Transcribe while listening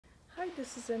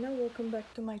this is Anna. Welcome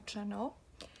back to my channel.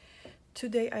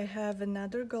 Today I have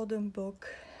another golden book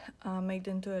made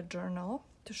into a journal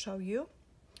to show you.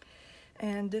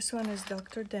 And this one is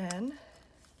Dr. Dan.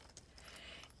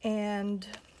 And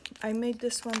I made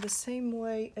this one the same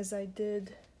way as I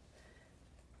did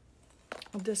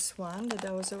this one that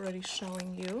I was already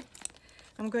showing you.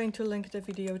 I'm going to link the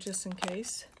video just in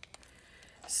case.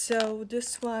 So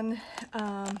this one,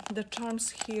 the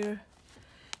charms here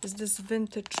is this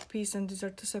vintage piece, and these are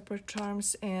two separate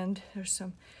charms, and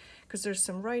there's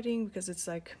some writing because it's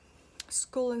like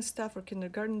school and stuff or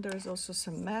kindergarten. There's also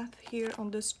some math here on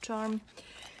this charm.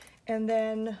 And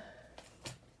then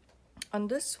on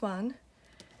this one,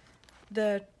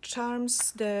 the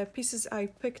charms, the pieces I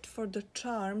picked for the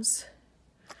charms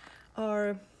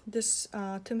are this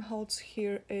Tim Holtz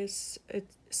here is, it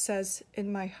says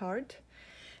in my heart,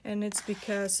 and it's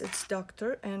because it's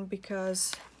doctor and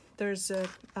because there's a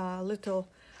little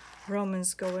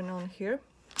romance going on here,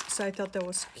 so I thought that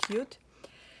was cute.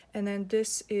 And then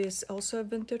this is also a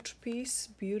vintage piece,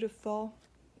 beautiful.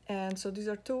 And so these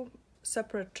are two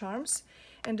separate charms,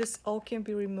 and this all can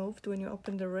be removed when you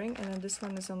open the ring. And then this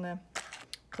one is on a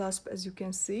clasp, as you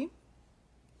can see.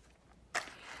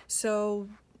 So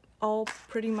all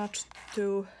pretty much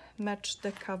to match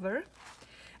the cover.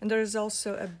 And there is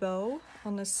also a bow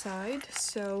on the side,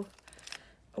 so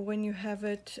when you have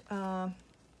it,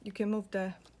 you can move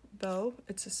the bow.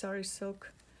 It's a sari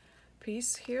silk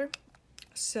piece here,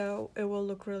 so it will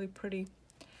look really pretty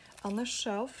on the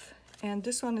shelf. And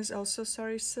this one is also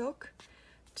sari silk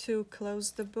to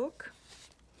close the book.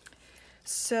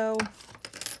 So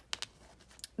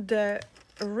the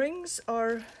rings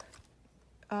are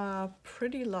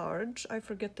pretty large. I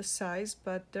forget the size,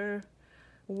 but they're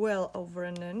well over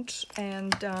an inch,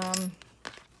 and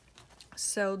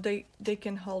so they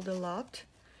can hold a lot.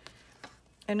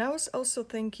 And I was also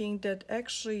thinking that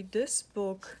actually this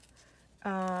book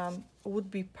would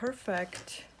be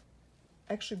perfect.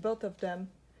 Actually, both of them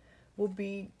would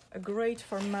be great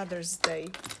for Mother's Day.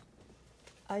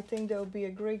 I think that would be a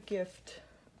great gift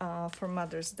for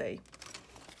Mother's Day.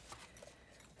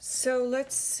 So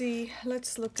let's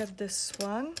look at this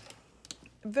one.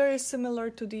 Very similar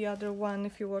to the other one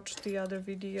if you watched the other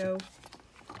video.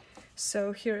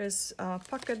 So here is a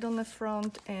pocket on the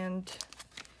front, and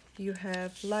you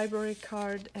have library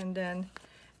card, and then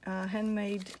a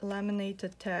handmade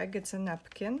laminated tag. It's a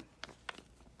napkin.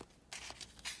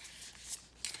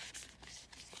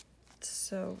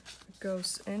 So it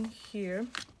goes in here.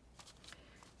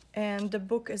 And the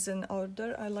book is in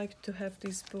order. I like to have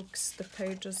these books, the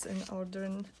pages in order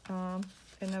in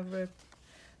every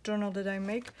journal that I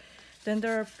make. Then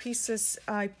there are pieces,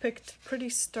 I picked pretty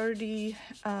sturdy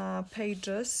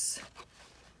pages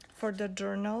for the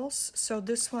journals. So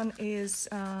this one is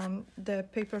the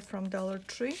paper from Dollar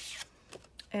Tree,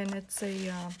 and it's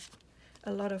a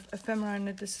lot of ephemera in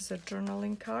it. This is a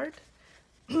journaling card.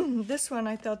 This one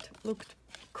I thought looked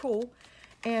cool,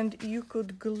 and you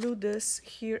could glue this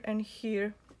here and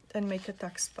here and make a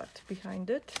tuck spot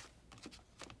behind it.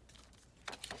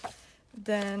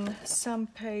 Then some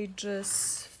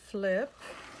pages flip,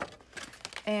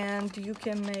 and you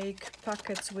can make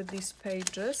pockets with these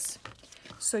pages.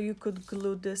 So you could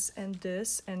glue this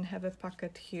and have a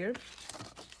pocket here.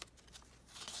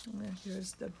 And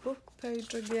here's the book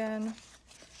page again.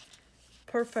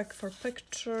 Perfect for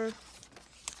picture,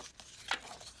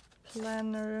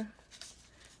 planner.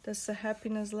 That's the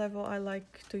happiness level. I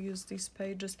like to use these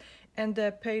pages. And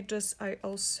the pages I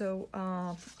also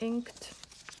inked.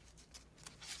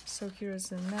 So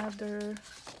here's another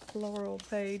floral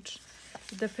page.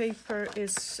 The paper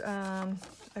is,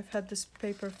 I've had this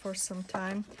paper for some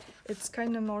time. It's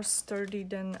kind of more sturdy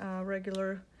than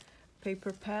regular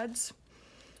paper pads.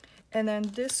 And then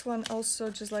this one also,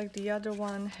 just like the other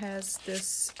one, has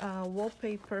this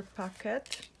wallpaper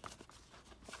pocket.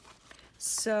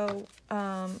 So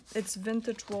it's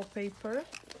vintage wallpaper,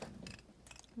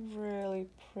 really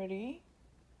pretty.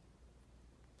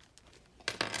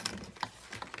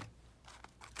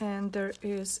 And there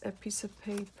is a piece of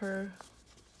paper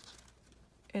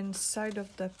inside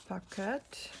of the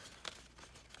pocket,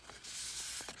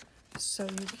 so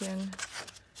you can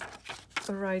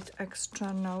write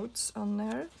extra notes on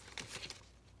there.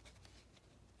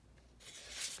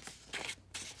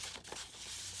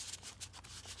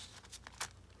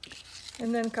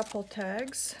 And then a couple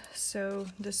tags. So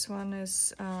this one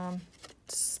is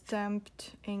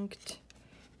stamped, inked,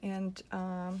 and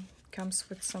comes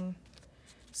with some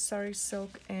sari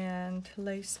silk and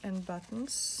lace and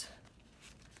buttons.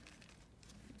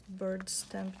 Bird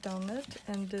stamped on it.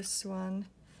 And this one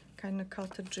kind of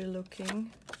cottagey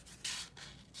looking.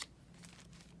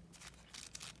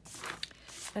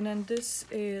 And then this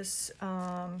is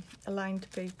lined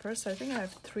paper. So I think I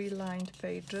have 3 lined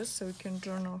pages, so we can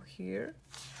journal here.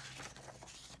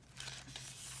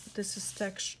 This is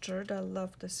textured. I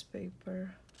love this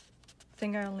paper. I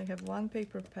think I only have 1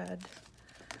 paper pad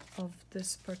of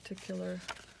this particular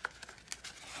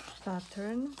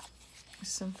pattern.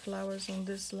 Some flowers on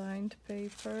this lined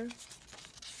paper.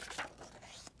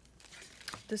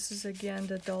 This is again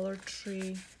the Dollar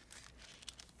Tree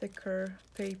thicker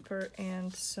paper,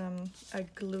 and I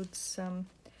glued some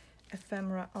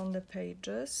ephemera on the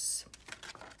pages.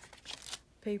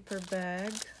 Paper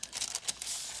bag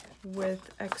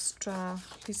with extra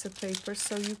piece of paper,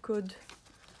 so you could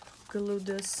glue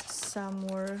this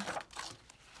somewhere,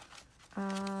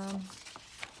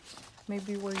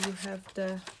 maybe where you have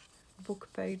the book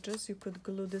pages. You could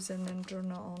glue this and then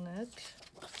journal on it.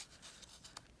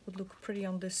 Would look pretty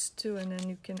on this too, and then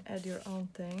you can add your own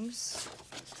things.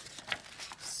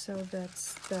 So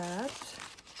that's that.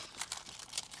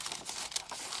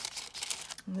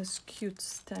 And this cute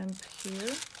stamp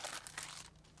here.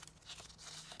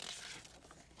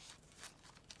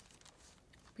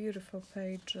 Beautiful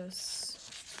pages.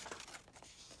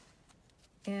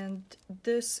 And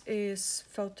this is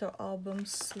photo album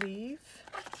sleeve.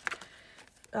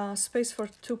 Space for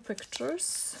 2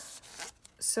 pictures.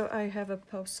 So I have a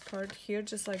postcard here,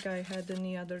 just like I had in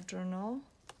the other journal.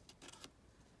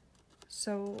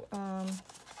 So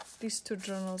these 2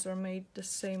 journals are made the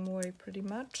same way pretty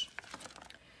much.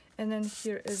 And then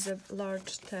here is a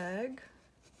large tag,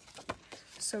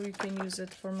 so you can use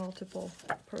it for multiple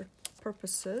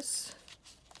purposes.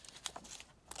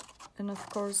 And of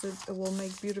course it will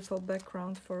make beautiful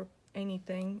background for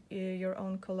anything, your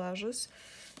own collages.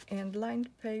 And lined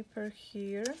paper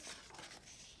here.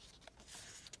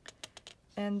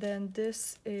 And then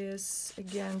this is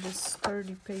again this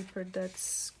sturdy paper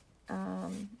that's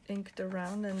inked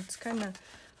around, and it's kind of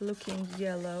looking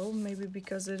yellow, maybe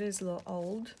because it is a little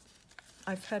old.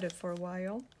 I've had it for a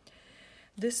while.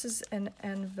 This is an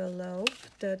envelope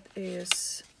that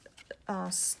is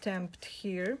stamped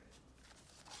here,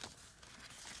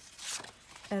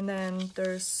 and then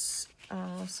there's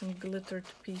some glittered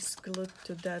piece glued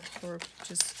to that for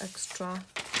just extra,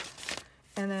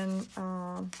 and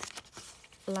then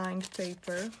lined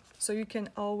paper. So you can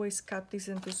always cut these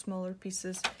into smaller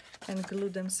pieces and glue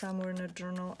them somewhere in a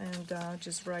journal and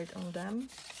just write on them,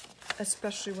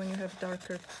 especially when you have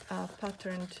darker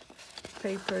patterned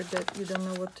paper that you don't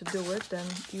know what to do with. Then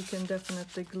you can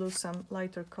definitely glue some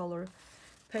lighter color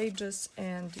pages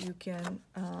and you can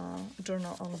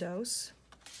journal on those.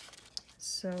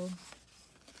 So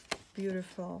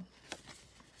beautiful.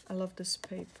 I love this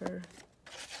paper.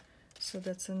 So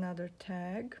that's another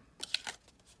tag.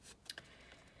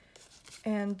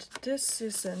 And this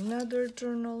is another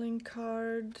journaling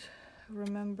card.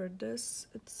 Remember this,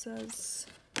 it says.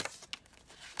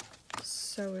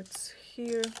 So it's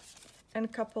here, and a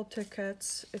couple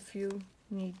tickets if you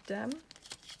need them.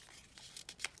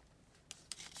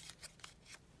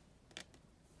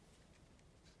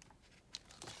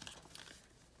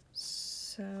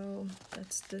 So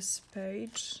that's this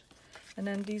page. And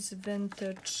then these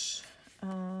vintage,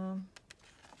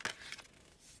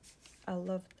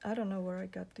 I don't know where I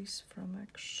got these from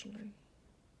actually.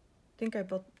 I think I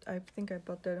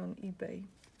bought that on eBay.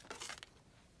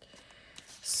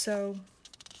 So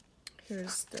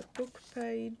here's the book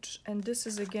page, and this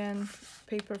is again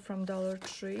paper from Dollar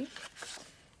Tree,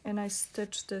 and I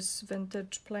stitched this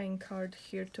vintage playing card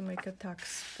here to make a tuck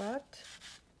spot.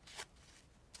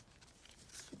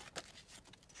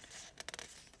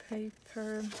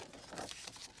 Paper.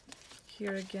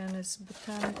 Here again is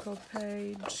botanical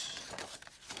page.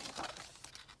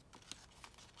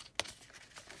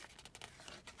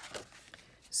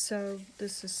 So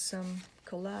this is some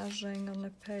collaging on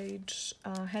the page,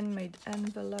 handmade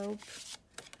envelope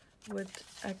with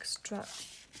extra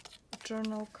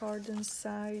journal card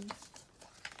inside,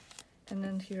 and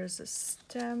then here's a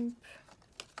stamp.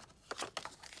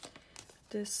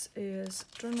 This is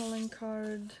journaling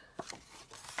card.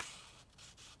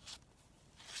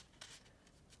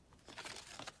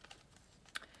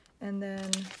 And then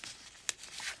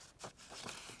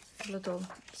a little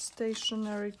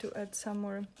stationery to add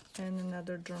somewhere, and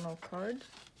another journal card.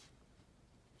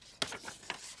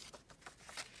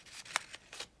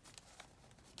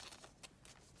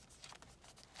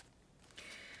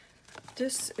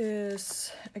 This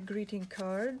is a greeting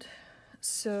card.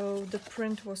 So the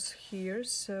print was here,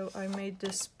 so I made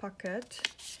this pocket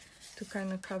to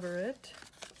kind of cover it.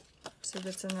 So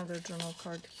that's another journal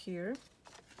card here.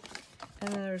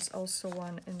 And there's also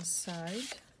one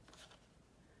inside.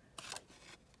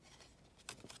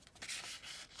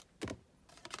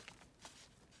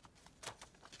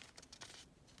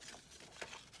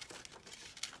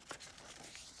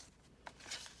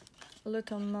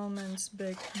 Little moments,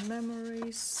 big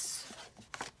memories.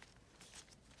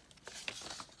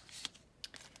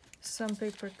 Some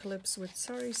paper clips with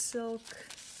sari silk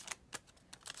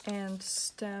and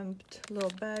stamped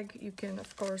little bag. You can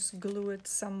of course glue it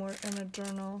somewhere in a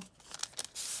journal.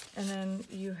 And then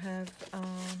you have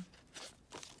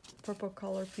purple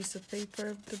color piece of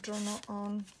paper, the journal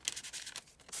on.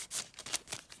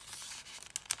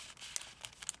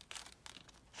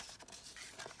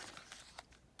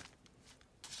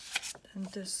 And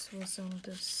this was on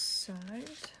this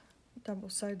side,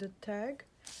 double-sided tag.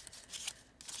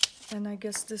 And I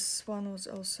guess this one was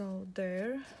also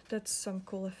there. That's some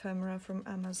cool ephemera from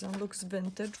Amazon. Looks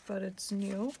vintage, but it's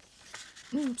new.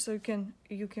 So you can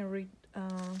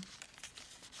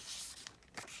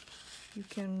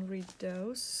read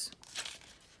those.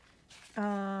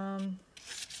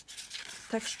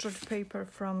 Textured paper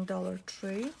from Dollar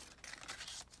Tree.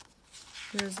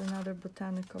 Here's another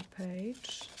botanical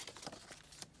page.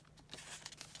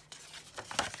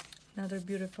 Another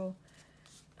beautiful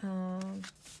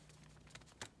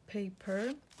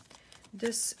paper.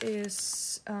 This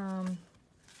is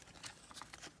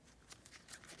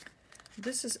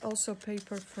also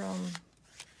paper from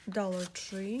Dollar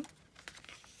Tree.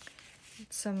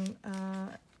 Some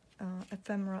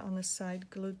ephemera on the side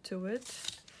glued to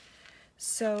it.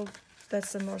 So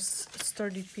that's a more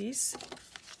sturdy piece.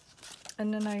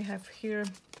 And then I have here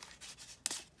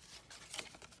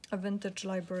a vintage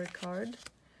library card.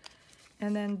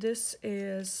 And then this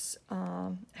is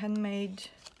handmade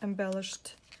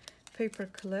embellished paper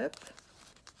clip.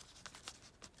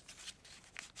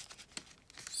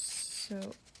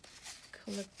 So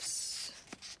clips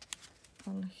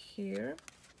on here.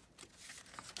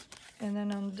 And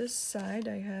then on this side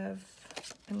I have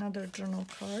another journal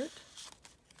card.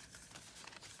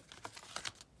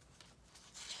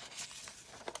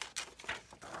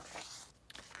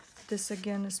 This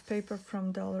again is paper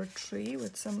from Dollar Tree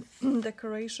with some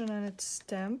decoration, and it's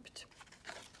stamped.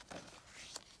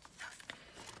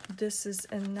 This is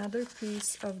another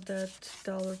piece of that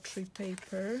Dollar Tree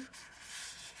paper.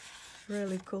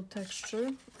 Really cool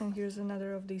texture. And here's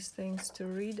another of these things to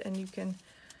read, and you can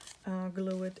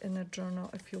glue it in a journal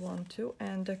if you want to.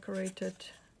 And decorated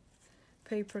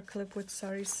paper clip with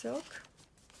sari silk.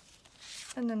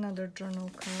 And another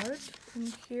journal card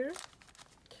in here.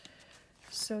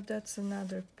 So that's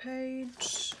another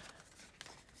page,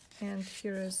 and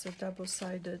here is a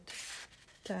double-sided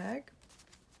tag.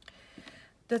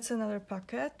 That's another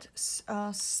pocket,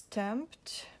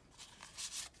 stamped.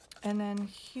 And then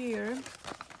here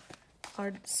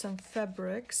are some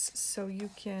fabrics, so you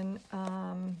can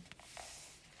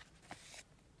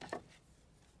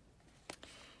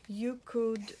you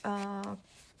could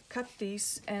cut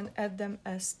these and add them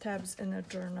as tabs in a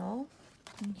journal.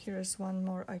 And here's one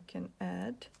more I can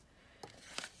add.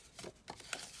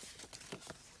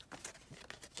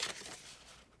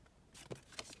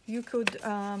 You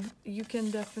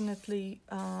can definitely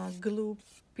glue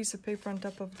a piece of paper on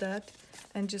top of that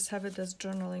and just have it as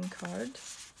journaling card.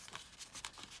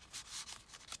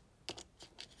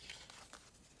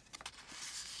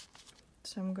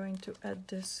 So I'm going to add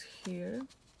this here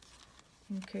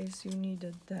in case you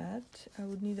needed that. I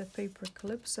would need a paper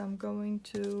clip, so I'm going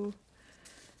to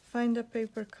find a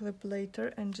paper clip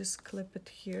later and just clip it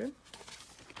here.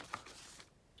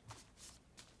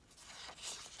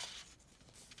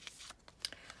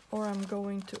 Or I'm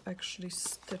going to actually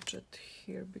stitch it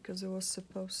here because it was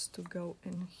supposed to go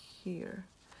in here.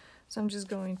 So I'm just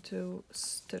going to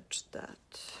stitch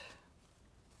that.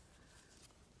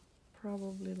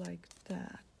 Probably like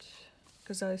that.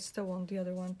 Because I still want the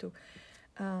other one to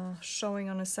showing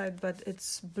on the side, but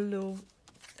it's blue.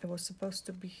 It was supposed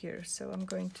to be here, so I'm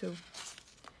going to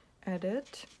add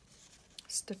it,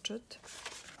 stitch it.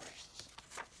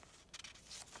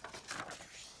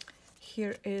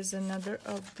 Here is another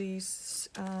of these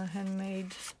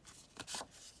handmade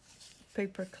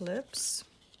paper clips.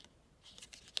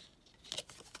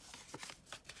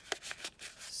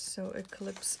 So it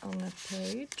clips on a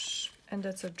page, and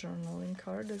that's a journaling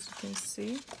card, as you can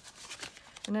see.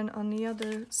 And then on the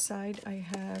other side I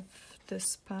have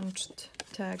this punched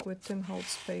tag with Tim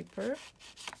Holtz paper,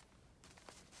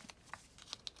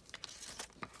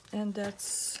 and I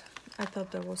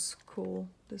thought that was cool,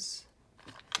 this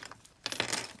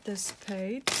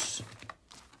page.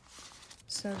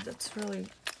 So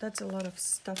that's a lot of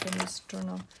stuff in this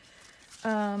journal.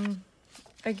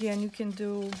 Again, you can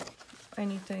do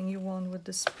anything you want with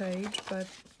this page, but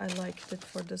I liked it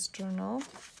for this journal.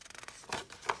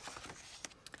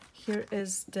 Here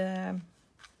is the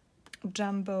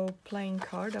jumbo playing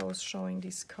card. I was showing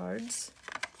these cards.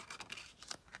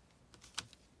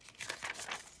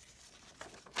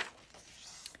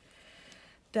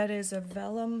 That is a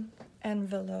vellum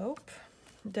envelope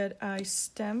that I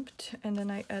stamped, and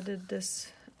then I added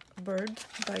this bird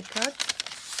die cut.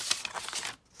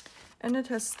 And it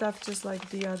has stuff just like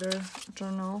the other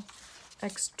journal,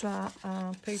 extra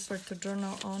paper to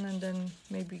journal on, and then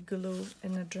maybe glue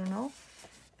in a journal.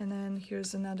 And then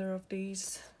here's another of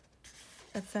these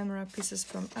ephemera pieces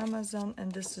from Amazon,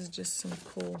 and this is just some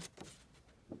cool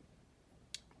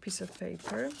piece of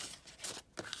paper.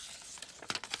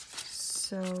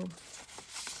 So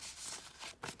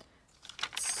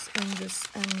it's in this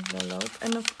envelope,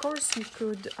 and of course you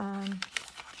could,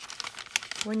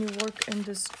 when you work in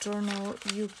this journal,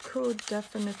 you could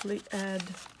definitely add,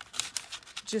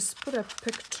 just put a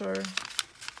picture.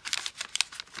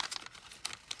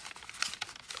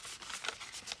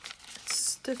 It's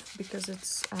stiff because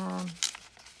it's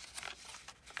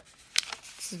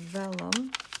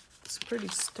vellum. It's pretty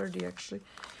sturdy actually.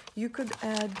 You could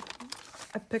add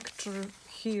a picture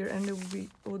here and it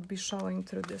would be showing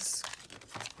through this.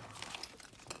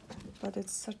 But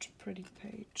it's such a pretty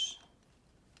page.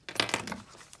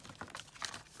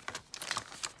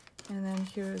 And then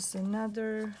here's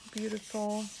another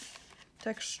beautiful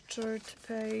textured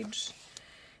page.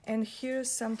 And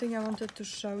here's something I wanted to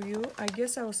show you. I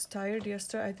guess I was tired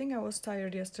yesterday. I think I was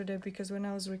tired yesterday because when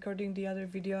I was recording the other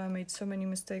video, I made so many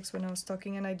mistakes when I was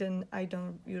talking, and I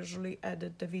don't usually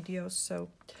edit the videos, so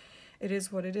it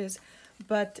is what it is.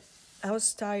 But I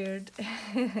was tired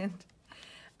and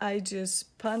I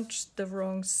just punched the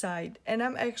wrong side. And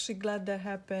I'm actually glad that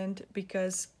happened,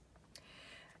 because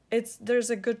there's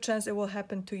a good chance it will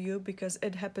happen to you, because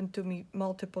it happened to me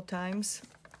multiple times.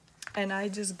 And I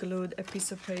just glued a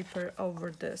piece of paper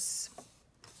over this.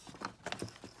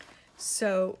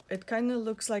 So it kind of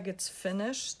looks like it's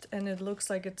finished, and it looks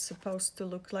like it's supposed to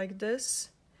look like this.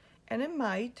 And it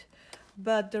might,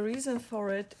 but the reason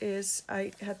for it is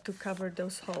I had to cover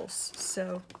those holes.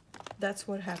 So that's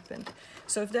what happened.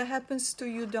 So if that happens to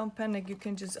you, don't panic. You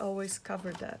can just always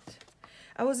cover that.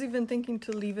 I was even thinking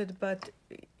to leave it, but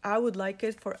I would like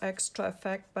it for extra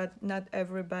effect, but not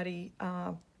everybody,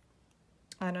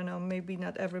 I don't know, maybe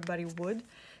not everybody would.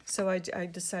 So I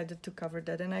decided to cover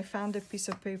that. And I found a piece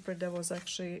of paper that was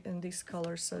actually in these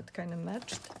colors, so it kind of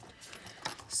matched.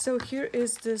 So here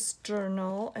is this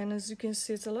journal, and as you can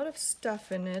see, it's a lot of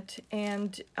stuff in it.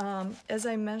 And as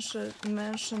I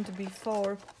mentioned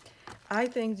before, I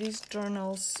think these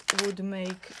journals would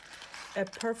make a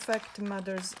perfect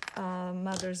Mother's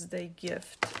Day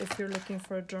gift if you're looking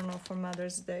for a journal for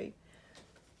Mother's Day.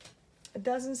 It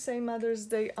doesn't say Mother's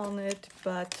Day on it,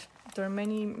 but there are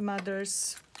many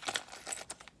mothers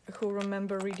who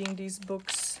remember reading these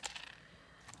books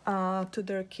to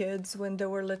their kids when they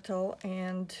were little,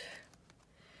 and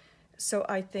so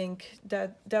I think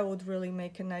that would really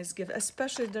make a nice gift.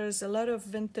 Especially there's a lot of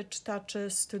vintage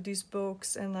touches to these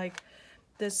books, and like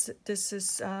this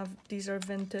is these are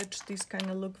vintage. These kind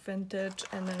of look vintage,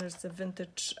 and then there's the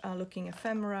vintage looking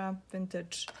ephemera,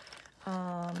 vintage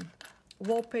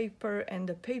wallpaper, and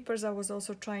the papers I was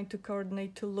also trying to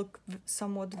coordinate to look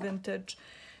somewhat vintage.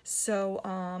 So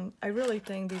I really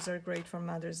think these are great for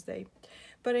Mother's Day.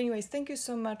 But anyways, thank you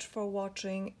so much for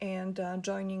watching and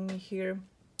joining me here,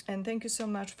 and thank you so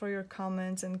much for your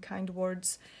comments and kind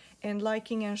words, and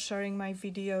liking and sharing my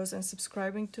videos and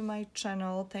subscribing to my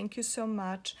channel. Thank you so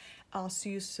much. I'll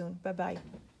see you soon. Bye bye.